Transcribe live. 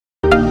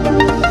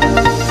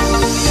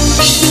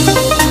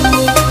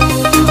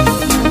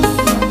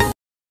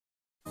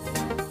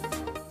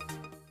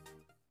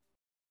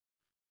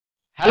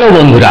Hello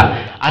বন্ধুরা,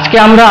 আজকে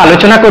আমরা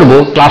আলোচনা করব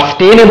ক্লাস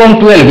 10 এবং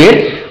 12 এর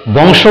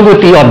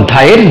বংশগতি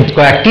অধ্যায়ের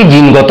কয়েকটি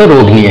জিনগত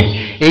রোগ নিয়ে।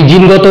 এই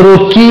জিনগত রোগ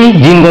কি,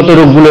 জিনগত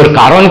রোগগুলোর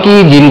কারণ কি,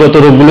 জিনগত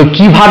রোগগুলো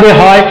কিভাবে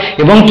হয়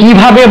এবং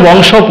কিভাবে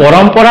বংশ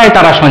পরম্পরায়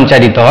তারা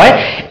সঞ্চারিত হয়,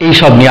 এই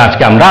সব নিয়ে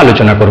আজকে আমরা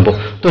আলোচনা করব।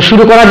 তো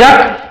শুরু করা যাক।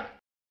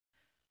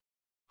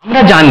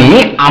 আমরা জানি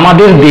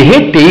আমাদের দেহে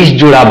 23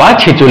 জোড়া বা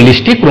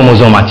 46টি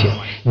ক্রোমোজোম আছে।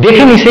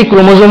 দেখে নি সেই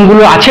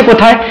ক্রোমোজোমগুলো আছে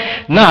কোথায়?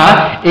 না,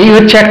 এই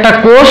হচ্ছে একটা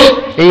কোষ,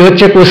 এই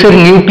হচ্ছে কোষের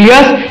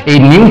নিউক্লিয়াস। এই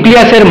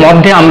নিউক্লিয়াসের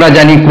মধ্যে আমরা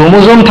জানি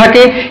ক্রোমোজোম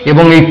থাকে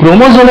এবং এই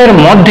ক্রোমোজোমের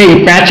মধ্যেই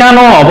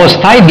পেঁচানো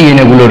অবস্থায়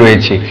ডিএনএ গুলো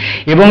রয়েছে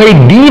এবং এই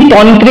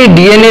দ্বিতন্ত্রী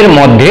ডিএনএ এর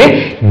মধ্যে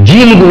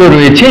জিনগুলো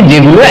রয়েছে,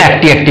 যেগুলো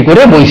একটি একটি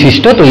করে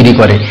বৈশিষ্ট্য তৈরি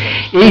করে।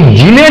 এই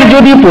জিনের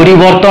যদি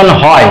পরিবর্তন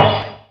হয়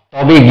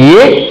তবে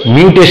গিয়ে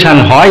মিউটেশন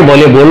হয়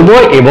বলে বলবো,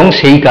 এবং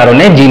সেই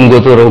কারণে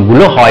জিনগত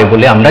রোগগুলো হয়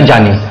বলে আমরা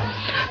জানি।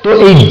 তো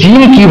এই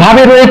জিন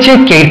কিভাবে রয়েছে,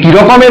 কি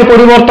রকমের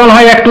পরিবর্তন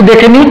হয় একটু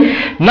দেখে নিই।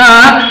 না,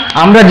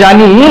 আমরা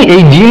জানি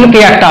এই জিনকে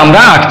একটা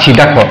আমরা আঁকছি।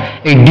 দেখো,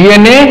 এই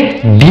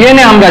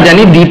ডিএনএ আমরা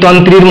জানি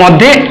দ্বিতন্ত্রীর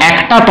মধ্যে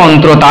একটা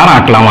তন্ত্র তার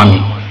আঁকলাম আমি।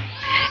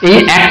 এই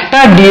একটা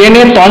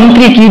ডিএনএ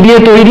তন্ত্রী কি দিয়ে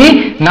তৈরি?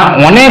 না,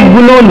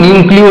 অনেকগুলো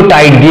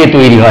নিউক্লিওটাইড দিয়ে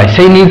তৈরি হয়।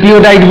 সেই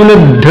নিউক্লিওটাইড গুলো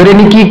ধরে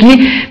নি কি কি?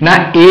 না,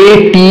 এ,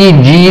 টি,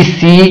 জি,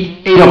 সি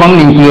এইরকম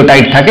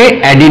নিউক্লিওটাইড থাকে।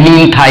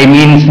 Adenine,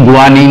 thymine,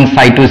 guanine,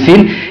 cytosine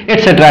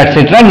etcetera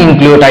etcetera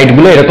nucleotide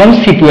গুলো এরকম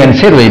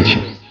সিকোয়েন্সে রয়েছে।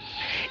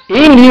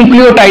 এই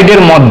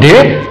নিউক্লিওটাইডের মধ্যে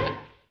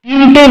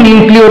 3টে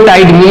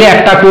নিউক্লিওটাইড মিলে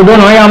একটা কোডন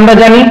হয় আমরা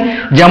জানি,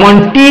 যেমন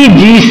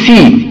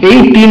টিজিসি। এই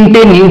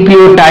 3টে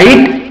নিউক্লিওটাইড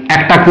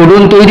একটা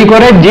কোডন তৈরি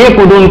করে, যে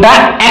কোডনটা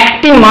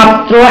একটি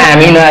মাত্র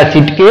অ্যামিনো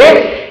অ্যাসিডকে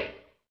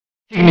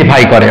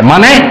সিগনিফাই করে।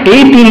 মানে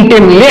এই 3টে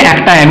মিলে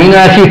একটা অ্যামিনো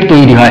অ্যাসিড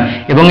তৈরি হয়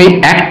এবং এই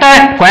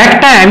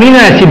কয়েকটা অ্যামিনো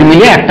অ্যাসিড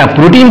মিলে একটা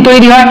প্রোটিন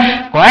তৈরি হয়,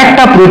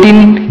 কয়েকটা প্রোটিন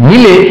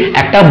মিলে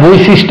একটা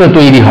বৈশিষ্ট্য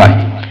তৈরি হয়।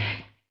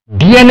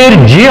 ডিএনএর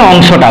যে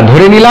অংশটা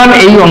ধরে নিলাম,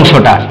 এই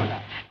অংশটা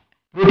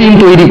প্রোটিন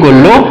তৈরি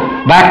করলো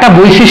বা একটা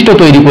বৈশিষ্ট্য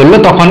তৈরি করলো,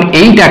 তখন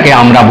এইটাকে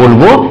আমরা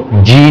বলবো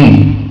জিন।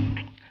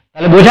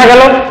 তাহলে বোঝা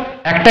গেল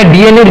একটা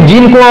ডিএনএর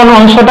জিন কোন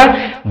অংশটা,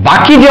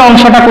 বাকি যে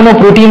অংশটা কোনো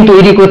প্রোটিন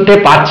তৈরি করতে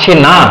পারছে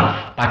না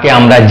তাকে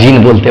আমরা জিন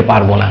বলতে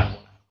পারবো না,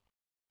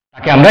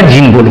 তাকে আমরা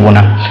জিন বলবো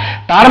না।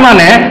 তার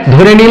মানে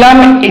ধরে নিলাম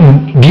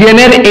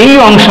ডিএনএর এই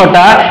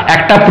অংশটা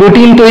একটা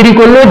প্রোটিন তৈরি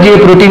করলো, যে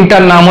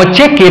প্রোটিনটার নাম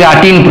হচ্ছে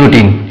কেরাটিন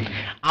প্রোটিন।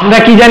 আমরা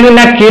কি জানি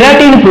না,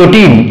 কেরাটিন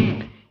প্রোটিন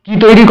কি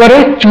তৈরি করে?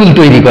 চুল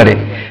তৈরি করে।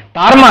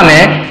 তার মানে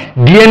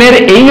ডিএনএর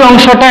এই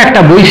অংশটা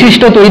একটা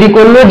বৈশিষ্ট্য তৈরি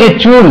করলো যে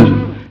চুল,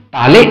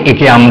 তাহলে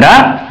একে আমরা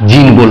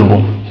জিন বলবো।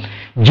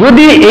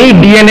 যদি এই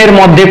ডিএনএর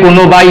মধ্যে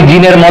কোনো বা এই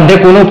জিনের মধ্যে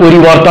কোনো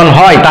পরিবর্তন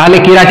হয়, তাহলে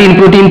কেরাটিন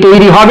প্রোটিন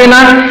তৈরি হবে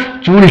না,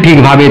 চুল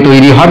ঠিকভাবে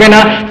তৈরি হবে না,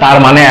 তার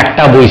মানে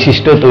একটা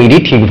বৈশিষ্ট্য তৈরি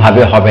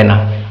ঠিকভাবে হবে না।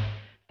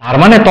 তার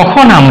মানে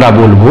তখন আমরা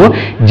বলবো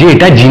যে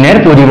এটা জিনের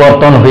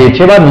পরিবর্তন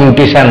হয়েছে বা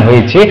মিউটেশন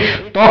হয়েছে।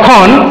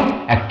 তখন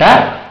একটা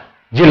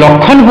যে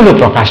লক্ষণগুলো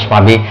প্রকাশ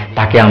পাবে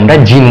তাকে আমরা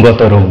জিনগত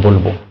রোগ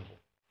বলবো।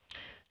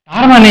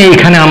 তার মানে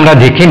এখানে আমরা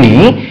দেখে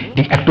নিই,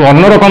 একটু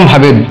অন্যরকম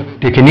ভাবে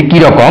দেখে নিই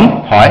কিরকম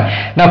হয়।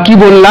 না, কি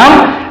বললাম?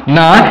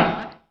 না,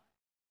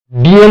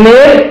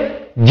 ডিএনএ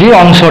যে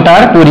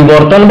অংশটার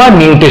পরিবর্তন বা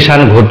মিউটেশন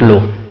ঘটলো,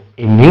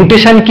 এই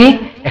মিউটেশন কি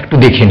একটু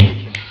দেখে নিই।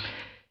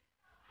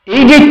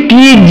 এই যে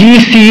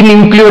টিজিসি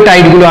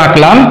নিউক্লিওটাইড গুলো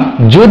আঁকলাম,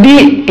 যদি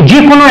যে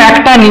কোনো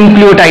একটা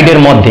নিউক্লিওটাইডের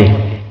মধ্যে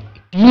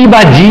টি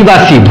বা জি বা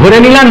সি, ধরে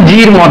নিলাম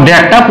জির মধ্যে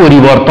একটা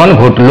পরিবর্তন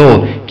ঘটলো।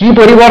 কি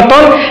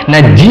পরিবর্তন? না,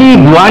 জি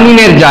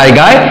গুয়ানিনের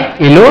জায়গায়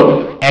এলো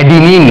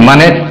অ্যাডিনিন,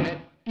 মানে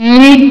টি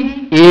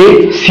এ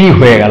সি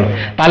হয়ে গেল।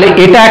 তাহলে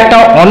এটা একটা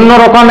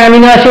অন্যরকম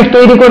অ্যামিনো অ্যাসিড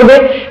তৈরি করবে,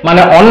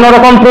 মানে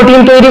অন্যরকম প্রোটিন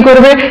তৈরি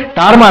করবে।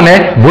 তার মানে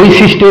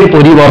বৈশিষ্ট্যের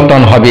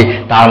পরিবর্তন হবে,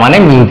 তার মানে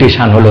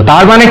মিউটেশন হলো।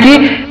 তার মানে কি?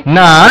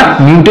 না,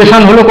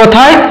 মিউটেশন হলো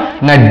কোথায়?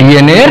 না,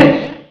 ডিএনএর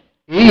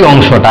এই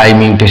অংশটাই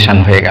মিউটেশন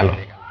হয়ে গেল,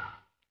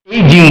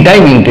 এই জিনটাই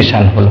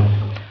মিউটেশন হলো।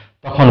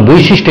 তখন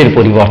বৈশিষ্ট্যের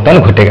পরিবর্তন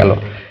ঘটে গেল।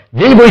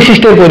 যেই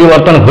বৈশিষ্ট্যের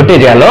পরিবর্তন ঘটে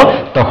গেল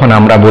তখন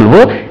আমরা বলবো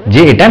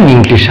যে এটা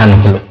মিউটেশন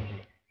হলো।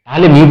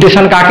 তাহলে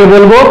মিউটেশন কাকে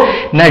বলবো?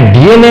 না,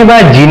 ডিএনএ বা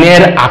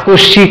জিনের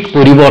আকস্মিক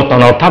পরিবর্তন,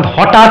 অর্থাৎ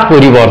হঠাৎ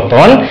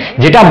পরিবর্তন,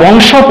 যেটা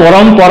বংশ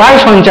পরম্পরায়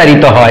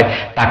সঞ্চারিত হয়,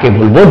 তাকে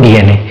বলবো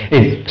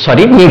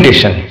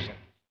মিউটেশন।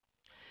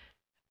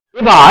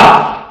 এবার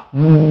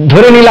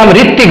ধরে নিলাম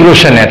ঋত্বিক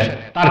রোশনের,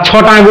 তার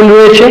 6টা আঙ্গুল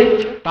রয়েছে,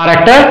 তার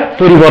একটা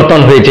পরিবর্তন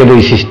হয়েছে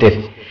বৈশিষ্ট্যের।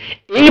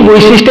 এই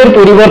বৈশিষ্ট্যের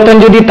পরিবর্তন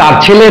যদি তার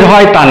ছেলের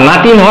হয়, তার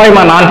নাতিন হয়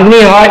বা নাতনি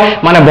হয়,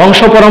 মানে বংশ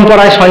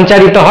পরম্পরায়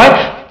সঞ্চারিত হয়,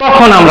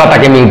 তখন আমরা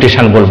তাকে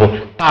মিউটেশন বলবো,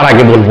 তার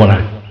আগে বলবো না।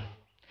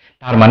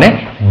 তার মানে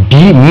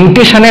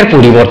মিউটেশনের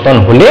পরিবর্তন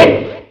হলে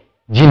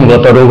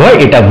জিনগত রোগ হয়,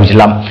 এটা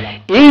বুঝলাম।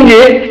 এই যে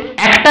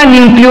একটা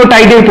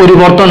নিউক্লিওটাইডের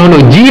পরিবর্তন হলো,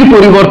 জির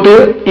পরিবর্তন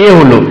এ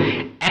হলো,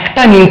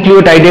 একটা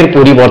নিউক্লিওটাইডের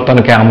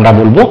পরিবর্তনকে আমরা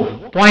বলবো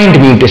পয়েন্ট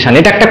মিউটেশন।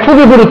 এটা একটা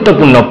খুবই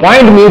গুরুত্বপূর্ণ।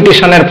 পয়েন্ট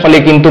মিউটেশনের ফলে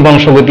কিন্তু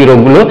বংশগতি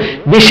রোগগুলো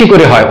বেশি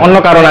করে হয়। অন্য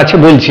কারণ আছে,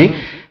 বলছি।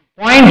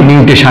 পয়েন্ট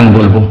মিউটেশন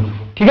বলবো,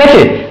 ঠিক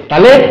আছে?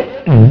 তাহলে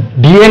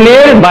ডিএনএ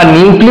বা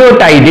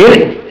নিউক্লিওটাইডের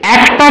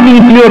একটা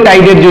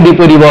নিউক্লিওটাইডের যদি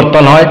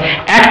পরিবর্তন হয়,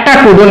 একটা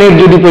কোডনের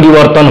যদি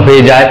পরিবর্তন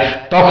হয়ে যায়,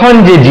 তখন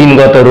যে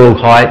জিনগত রোগ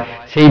হয়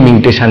সেই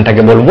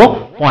মিউটেশনটাকে বলবো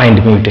পয়েন্ট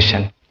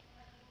মিউটেশন।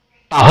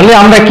 তাহলে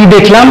আমরা কি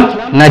দেখলাম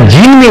না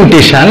জিন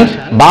মিউটেশন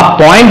বা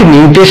পয়েন্ট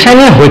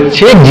মিউটেশনই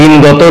হচ্ছে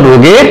জিনগত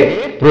রোগের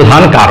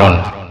প্রধান কারণ।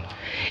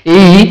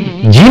 এই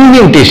জিন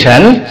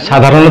মিউটেশন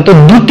সাধারণত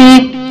দুটি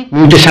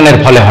মিউটেশনের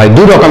ফলে হয়,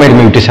 দু রকমের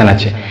মিউটেশন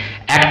আছে।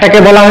 একটাকে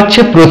বলা হচ্ছে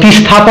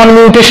প্রতিস্থাপন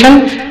মিউটেশন,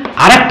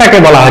 আর একটাকে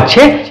বলা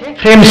হচ্ছে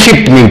ফ্রেম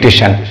শিফট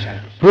মিউটেশন।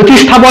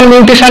 প্রতিস্থাপন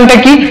মিউটেশনটা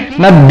কি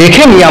না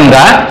দেখে নিই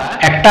আমরা।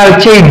 একটা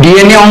হচ্ছে এই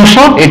ডিএনএ অংশ,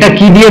 এটা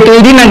কি দিয়ে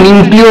তৈরি না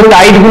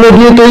নিউক্লিওটাইড গুলো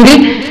দিয়ে তৈরি।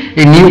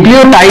 এই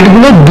নিউক্লিওটাইড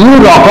গুলো দু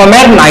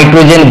রকমের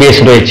নাইট্রোজেন বেস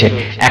রয়েছে,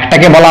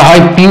 একটাকে বলা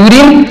হয়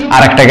পিউরিন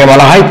আর একটাকে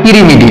বলা হয়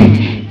পিরিমিডিন।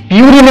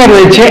 পিউরিনে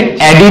রয়েছে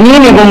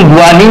অ্যাডিনিন এবং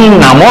গুয়ানিন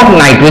নামক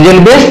নাইট্রোজেন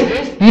বেস,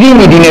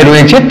 পিরিমিডিনে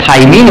রয়েছে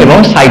থাইমিন এবং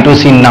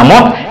সাইটোসিন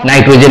নামক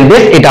নাইট্রোজেন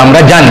বেস, এটা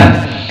আমরা জানি।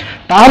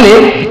 তাহলে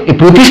এই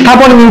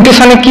প্রতিস্থাপন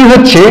মিউটেশনে কি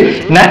হচ্ছে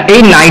না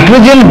এই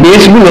নাইট্রোজেন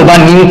বেসগুলো বা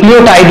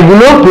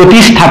নিউক্লিওটাইডগুলো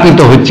প্রতিস্থাপিত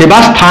হচ্ছে বা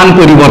স্থান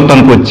পরিবর্তন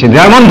করছে।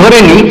 যেমন ধরে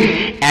নিই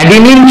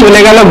অ্যাডিনিন চলে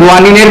গেল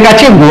গুয়ানিনের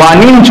কাছে,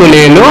 গুয়ানিন চলে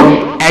এলো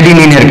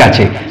অ্যাডিনিনের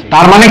কাছে,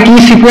 তার মানে কি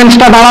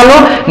সিকোয়েন্সটা দাঁড়ালো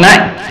না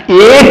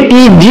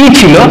এটিজি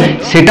ছিল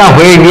সেটা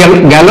হয়ে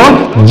গেল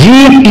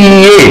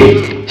জিটিএ,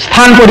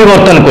 স্থান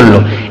পরিবর্তন করলো।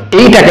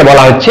 এইটাকে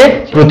বলা হচ্ছে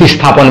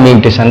প্রতিস্থাপন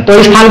মিউটেশন। তো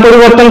এই স্থান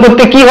পরিবর্তন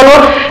করতে কি হলো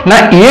না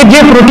এ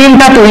যে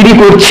প্রোটিনটা তৈরি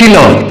করছিল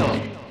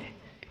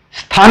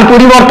স্থান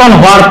পরিবর্তন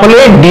হওয়ার ফলে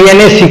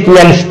ডিএনএ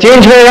সিকোয়েন্স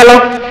চেঞ্জ হয়ে গেল,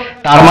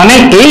 তার মানে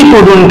এই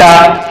কোডনটা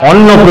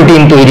অন্য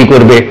প্রোটিন তৈরি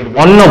করবে,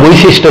 অন্য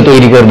বৈশিষ্ট্য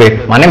তৈরি করবে,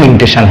 মানে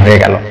মিউটেশন হয়ে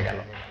গেল।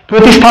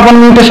 প্রতিস্থাপন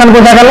মিউটেশন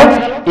বোঝা গেল।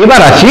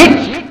 এবার আসি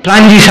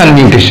ট্রানজিশন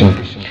মিউটেশন।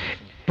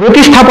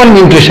 প্রতিস্থাপন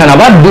মিউটেশন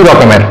আবার দু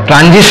রকমের,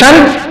 ট্রানজিশন,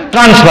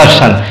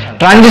 ট্রান্সভার্সন।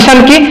 ট্রানজিশন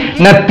কি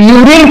না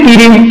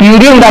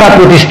পিউরিন দ্বারা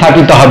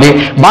প্রতিস্থাপিত হবে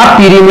বা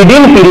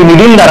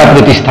পিরিমিডিন দ্বারা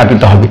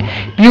প্রতিস্থাপিত হবে।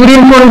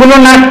 পিউরিন কোনগুলো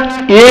না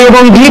এ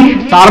এবং জি,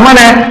 তার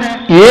মানে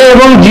এ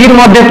এবং জির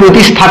মধ্যে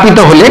প্রতিস্থাপিত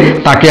হলে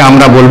তাকে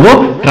আমরা বলবো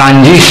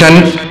ট্রানজিশন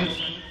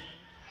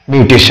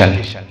মিউটেশন।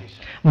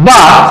 বা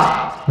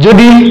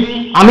যদি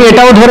আমি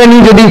এটাও ধরে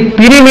নিই যদি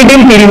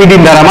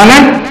পিরিমিডিন দ্বারা মানে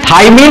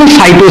থাইমিন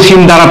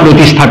সাইটোসিন দ্বারা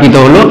প্রতিস্থাপিত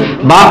হলো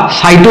বা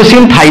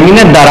সাইটোসিন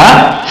থাইমিনের দ্বারা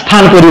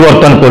স্থান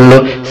পরিবর্তন করলো,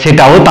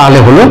 সেটাও তাহলে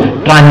হলো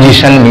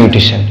ট্রানজিশন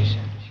মিউটেশন।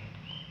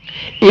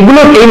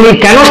 এগুলো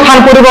কেন স্থান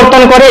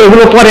পরিবর্তন করে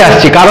এগুলো পরে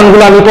আসছি,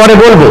 কারণগুলো আমি পরে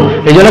বলবো,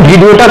 এই জন্য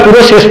ভিডিওটা পুরো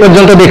শেষ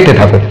পর্যন্ত দেখতে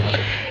থাকো।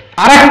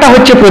 আর একটা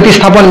হচ্ছে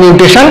প্রতিস্থাপন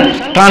মিউটেশন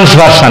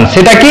ট্রান্সভার্সন।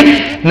 সেটা কি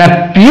না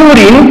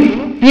পিউরিন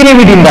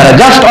পিরিমিডিন দ্বারা,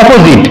 জাস্ট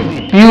অপোজিট,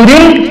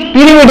 পিউরিন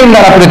পিরিমিডিন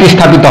দ্বারা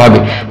প্রতিস্থাপিত হবে।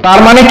 তার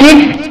মানে কি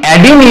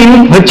অ্যাডিনিন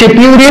হচ্ছে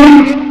পিউরিন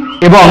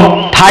এবং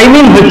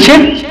থাইমিন হচ্ছে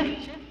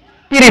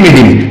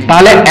পিরিমিডিন,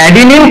 তাহলে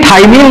অ্যাডিনিন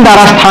থাইমিন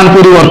দ্বারা স্থান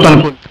পরিবর্তন,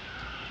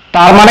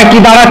 তার মানে কি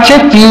দাঁড়াচ্ছে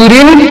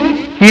পিউরিন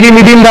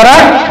পিরিমিডিন দ্বারা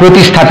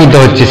প্রতিস্থাপিত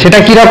হচ্ছে। সেটা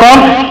কি রকম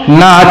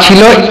না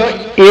ছিল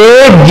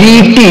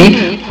এজিটি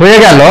হয়ে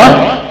গেল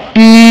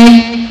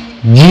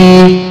টিজিএ,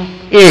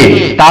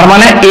 তার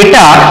মানে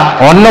এটা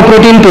অন্য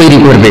প্রোটিন তৈরি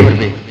করবে।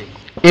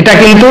 এটা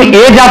কিন্তু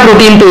এ যা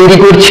প্রোটিন তৈরি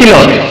করছিল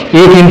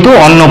এ কিন্তু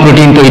অন্য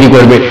প্রোটিন তৈরি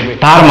করবে,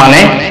 তার মানে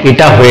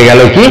এটা হয়ে গেল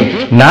কি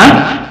না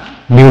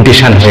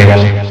মিউটেশন হয়ে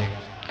গেল।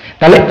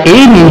 তাহলে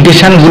এই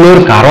মিউটেশন গুলোর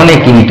কারণে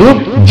কিন্তু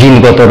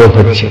জিনগত রোগ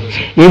হচ্ছে।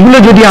 এগুলো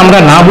যদি আমরা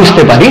না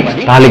বুঝতে পারি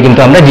তাহলে কিন্তু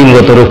আমরা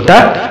জিনগত রোগটা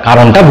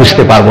কারণটা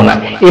বুঝতে পারবো না।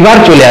 এবার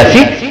চলে আসি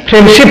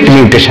ফ্রেম শিফট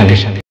মিউটেশন।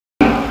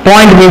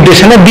 পয়েন্ট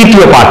মিউটেশনের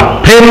দ্বিতীয় part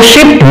frame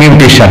shift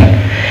mutation.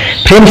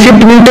 Frame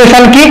shift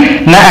mutation কি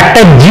না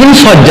একটা জিন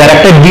সজ্জার,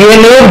 একটা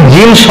ডিএনএ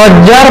জিন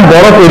সজ্জার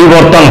বড়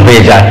পরিবর্তন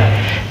হয়ে যায়,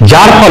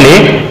 যার ফলে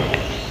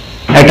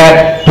একটা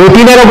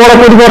প্রোটিনেরও বড়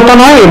পরিবর্তন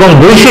হয় এবং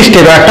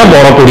বৈশিষ্ট্যেরও একটা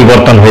বড়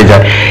পরিবর্তন হয়ে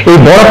যায়। এই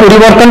বড়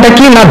পরিবর্তনটা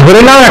কি না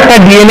ধরে নাও একটা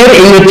ডিএনএ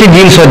এই হচ্ছে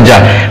জিন সজ্জা,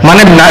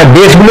 মানে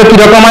বেসগুলো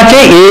কিরকম আছে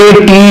এ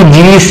টি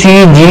জি সি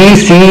জি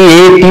সি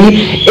এ টি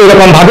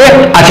এরকম ভাবে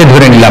আছে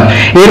ধরে নিলাম।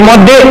 এর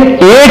মধ্যে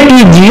এ টি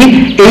জি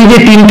এই যে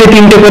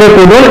তিনটে করে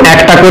কোডন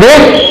একটা করে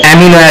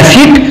অ্যামিনো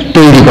অ্যাসিড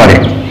তৈরি করে।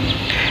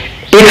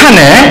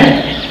 এখানে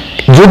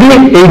যদি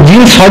এই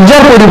জিন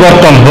সজ্জার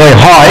পরিবর্তন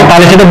হয়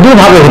তাহলে সেটা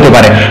দুভাবে হতে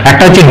পারে,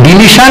 একটা হচ্ছে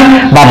ডিলিশন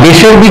বা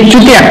বেসের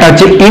বিচ্যুতি, একটা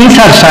হচ্ছে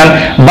ইনসারশন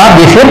বা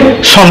বেসের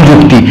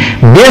সংযুক্তি।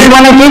 বেস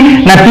মানে কি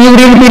না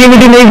পিউরিন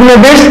পিরিমিডিন এইগুলো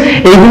বেস,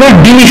 এইগুলো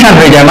ডিলিশন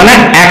হয়ে যায়, মানে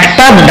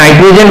একটা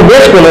নাইট্রোজেন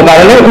বেস কোনো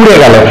কারণে উড়ে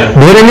গেল,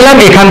 ধরে নিলাম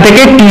এখান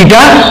থেকে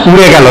টিটা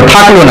উড়ে গেল,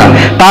 থাকলো না,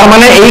 তার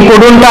মানে এই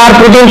কোডনটা আর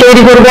প্রোটিন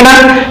তৈরি করবে না,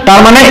 তার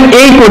মানে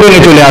এই কোডনে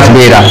চলে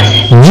আসবে এরা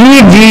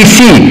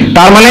জিজিসি,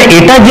 তার মানে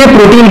এটা যে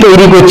প্রোটিন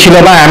তৈরি করছিল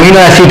বা অ্যামিনো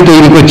অ্যাসিড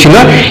তৈরি করছিল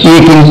এ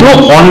কিন্তু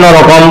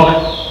অন্যরকম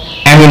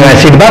অ্যামিনো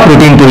অ্যাসিড বা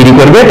প্রোটিন তৈরি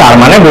করবে, তার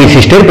মানে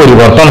বৈশিষ্ট্যের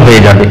পরিবর্তন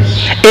হয়ে যাবে।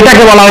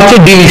 এটাকে বলা হচ্ছে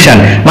ডিলিশন,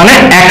 মানে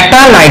একটা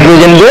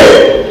নাইট্রোজেন বেস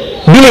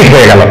ডিলিট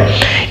হয়ে গেল।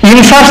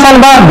 ইনসারশন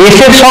বা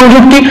বেসের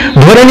সংযুক্তি,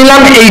 ধরে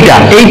নিলাম এইটা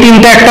এই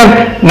তিনটা একটা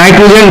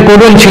নাইট্রোজেন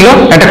কোডন ছিল,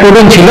 একটা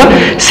কোডন ছিল,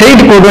 সেই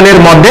কোডনের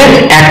মধ্যে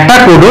একটা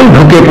কোডন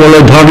ঢুকে পড়লো,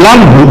 ধরলাম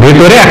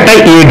ভেতরে একটা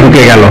এ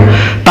ঢুকে গেল,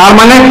 তার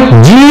মানে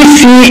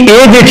GCA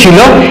যে ছিল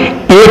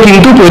এ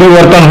কিন্তু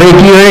পরিবর্তন হয়ে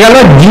কি হয়ে গেল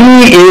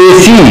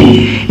GAC।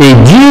 এই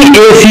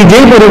GAC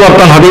যেই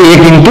পরিবর্তন হবে এ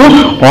কিন্তু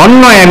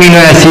অন্য অ্যামিনো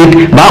অ্যাসিড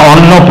বা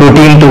অন্য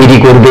প্রোটিন তৈরি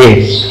করবে,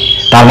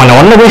 তার মানে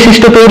অন্য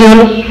বৈশিষ্ট্য তৈরি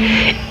হলো।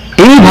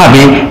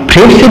 এইভাবে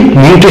ফ্রেড শিফট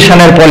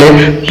মিউটেশনের ফলে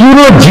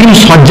পুরো জিন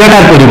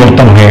সজ্জাটার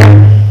পরিবর্তন হয়ে গেল।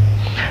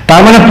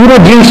 তার মানে পুরো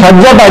জিন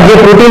সজ্জাটা যে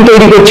প্রোটিন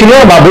তৈরি করছিল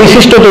বা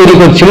বৈশিষ্ট্য তৈরি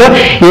করছিল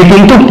এ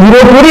কিন্তু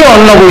পুরোপুরি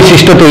অন্য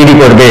বৈশিষ্ট্য তৈরি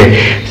করবে।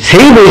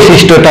 সেই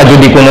বৈশিষ্ট্যটা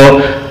যদি কোনো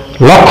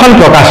লক্ষণ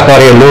প্রকাশ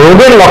করে,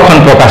 রোগের লক্ষণ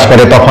প্রকাশ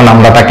করে, তখন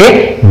আমরা তাকে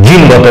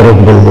জিনগত রোগ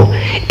বলবো।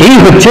 এই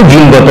হচ্ছে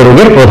জিনগত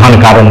রোগের প্রধান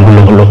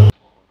কারণগুলো হলো।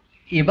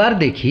 এবার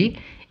দেখি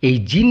এই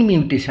জিন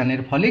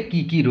মিউটেশনের ফলে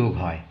কি কি রোগ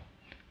হয়।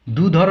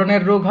 দু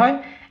ধরনের রোগ হয়,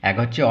 এক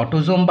হচ্ছে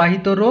অটোজোম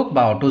বাহিত রোগ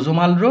বা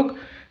অটোজোমাল রোগ,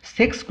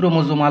 সেক্স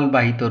ক্রোমোজোমাল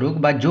বাহিত রোগ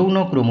বা যৌন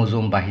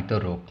ক্রোমোজোম বাহিত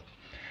রোগ।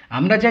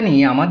 আমরা জানি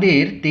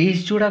আমাদের 23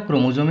 জোড়া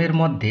ক্রোমোজোমের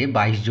মধ্যে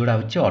 22 জোড়া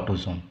হচ্ছে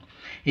অটোজোম।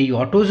 এই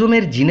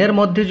অটোজোমের জিনের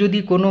মধ্যে যদি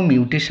কোনো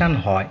মিউটেশন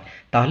হয়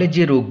তাহলে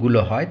যে রোগগুলো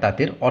হয়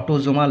তাদের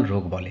অটোজোমাল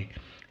রোগ বলে,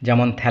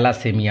 যেমন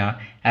thalassaemia,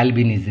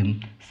 albinism,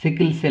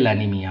 sickle cell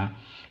anaemia.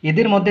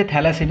 এদের মধ্যে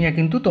থ্যালাসেমিয়া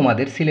কিন্তু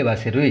তোমাদের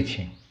সিলেবাসে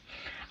রয়েছে।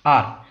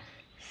 আর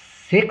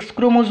সেক্স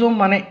ক্রোমোজোম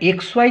মানে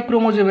XY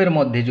ক্রোমোজোমের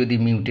মধ্যে যদি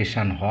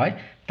মিউটেশন হয়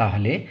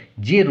তাহলে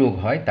যে রোগ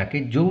হয় তাকে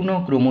যৌন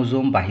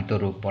ক্রোমোজোম বাহিত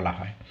রোগ বলা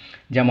হয়,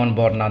 যেমন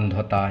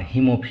বর্ণান্ধতা,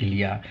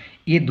 হিমোফিলিয়া।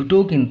 এ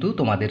দুটোও কিন্তু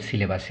তোমাদের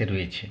সিলেবাসে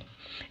রয়েছে।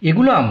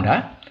 এগুলো আমরা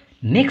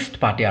নেক্সট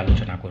পার্টে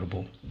আলোচনা করব।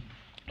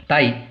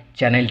 তাই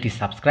চ্যানেলটি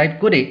সাবস্ক্রাইব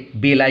করে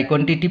বেল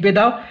আইকনটি টিপে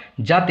দাও,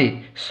 যাতে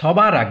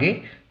সবার আগে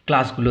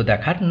ক্লাসগুলো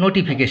দেখার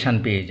নোটিফিকেশান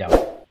পেয়ে যাও।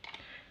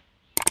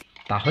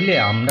 তাহলে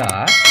আমরা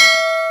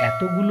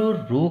এতগুলো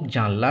রোগ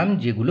জানলাম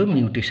যেগুলো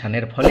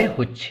মিউটেশনের ফলে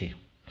হচ্ছে।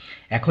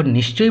 এখন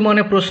নিশ্চয়ই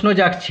মনে প্রশ্ন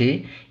জাগছে,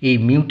 এই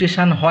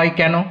মিউটেশন হয়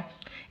কেন?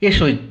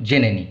 এসো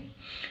জেনে নিই।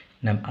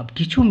 না,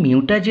 কিছু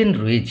মিউটাজেন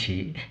রয়েছে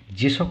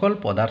যে সকল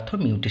পদার্থ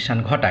মিউটেশন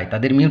ঘটায়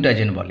তাদের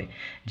মিউটাজেন বলে,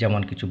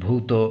 যেমন কিছু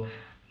ভৌত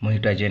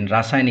মিউটাজেন,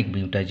 রাসায়নিক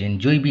মিউটাজেন,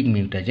 জৈবিক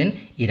মিউটাজেন।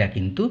 এরা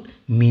কিন্তু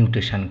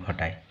মিউটেশন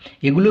ঘটায়।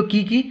 এগুলো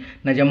কি কি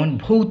না, যেমন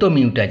ভৌত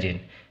মিউটাজেন,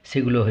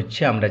 সেগুলো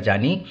হচ্ছে আমরা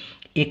জানি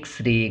X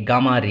ray,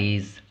 gamma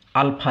raise,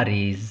 alpha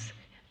raise,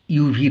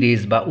 UV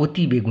raise বা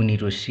অতি বেগুনি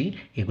রশ্মি,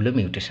 এগুলো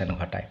মিউটেশন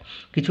ঘটায়।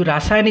 কিছু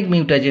রাসায়নিক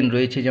মিউটাজেন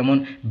রয়েছে, যেমন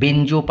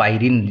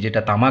বেনজোপাইরিন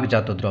যেটা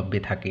তামাকজাত দ্রব্যে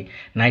থাকে,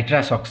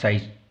 নাইট্রাস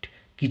অক্সাইড,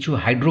 কিছু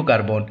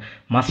হাইড্রোকার্বন,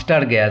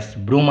 মাস্টার গ্যাস,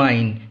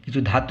 ব্রোমাইন। কিছু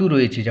ধাতু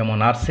রয়েছে যেমন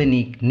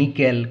আর্সেনিক,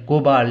 নিকেল,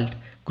 কোবাল্ট,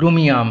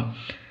 ক্রোমিয়াম।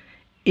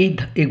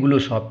 এগুলো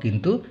সব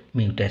কিন্তু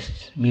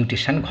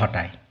মিউটেশন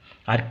ঘটায়।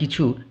 আর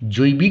কিছু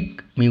জৈবিক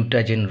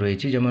মিউটাজেন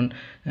রয়েছে, যেমন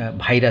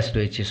ভাইরাস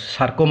রয়েছে,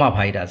 সার্কোমা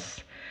ভাইরাস,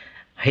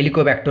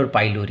 হেলিকোব্যাক্টর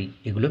পাইলোরি,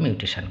 এগুলো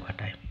মিউটেশন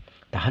ঘটায়।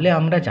 তাহলে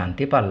আমরা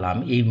জানতে পারলাম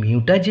এই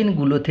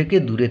মিউটাজেনগুলো থেকে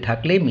দূরে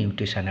থাকলে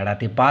মিউটেশন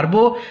এড়াতে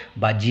পারবো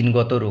বা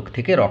জিনগত রোগ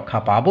থেকে রক্ষা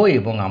পাবো,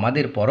 এবং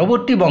আমাদের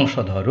পরবর্তী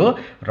বংশধরও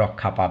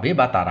রক্ষা পাবে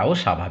বা তারাও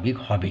স্বাভাবিক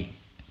হবে।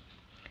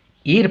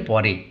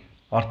 এরপরে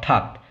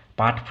অর্থাৎ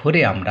পার্ট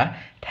 4-এ আমরা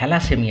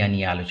থ্যালাসেমিয়া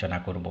নিয়ে আলোচনা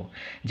করব।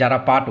 যারা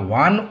পার্ট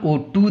 1 ও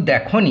 2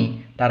 দেখোনি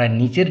তারা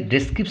নিচের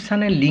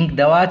ডেসক্রিপশানের লিঙ্ক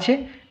দেওয়া আছে,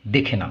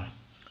 দেখে নাও।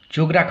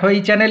 চোখ রাখো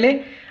এই চ্যানেলে।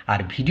 আর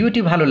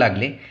ভিডিওটি ভালো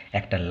লাগলে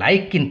একটা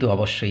লাইক কিন্তু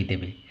অবশ্যই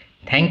দেবে।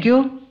 Thank you.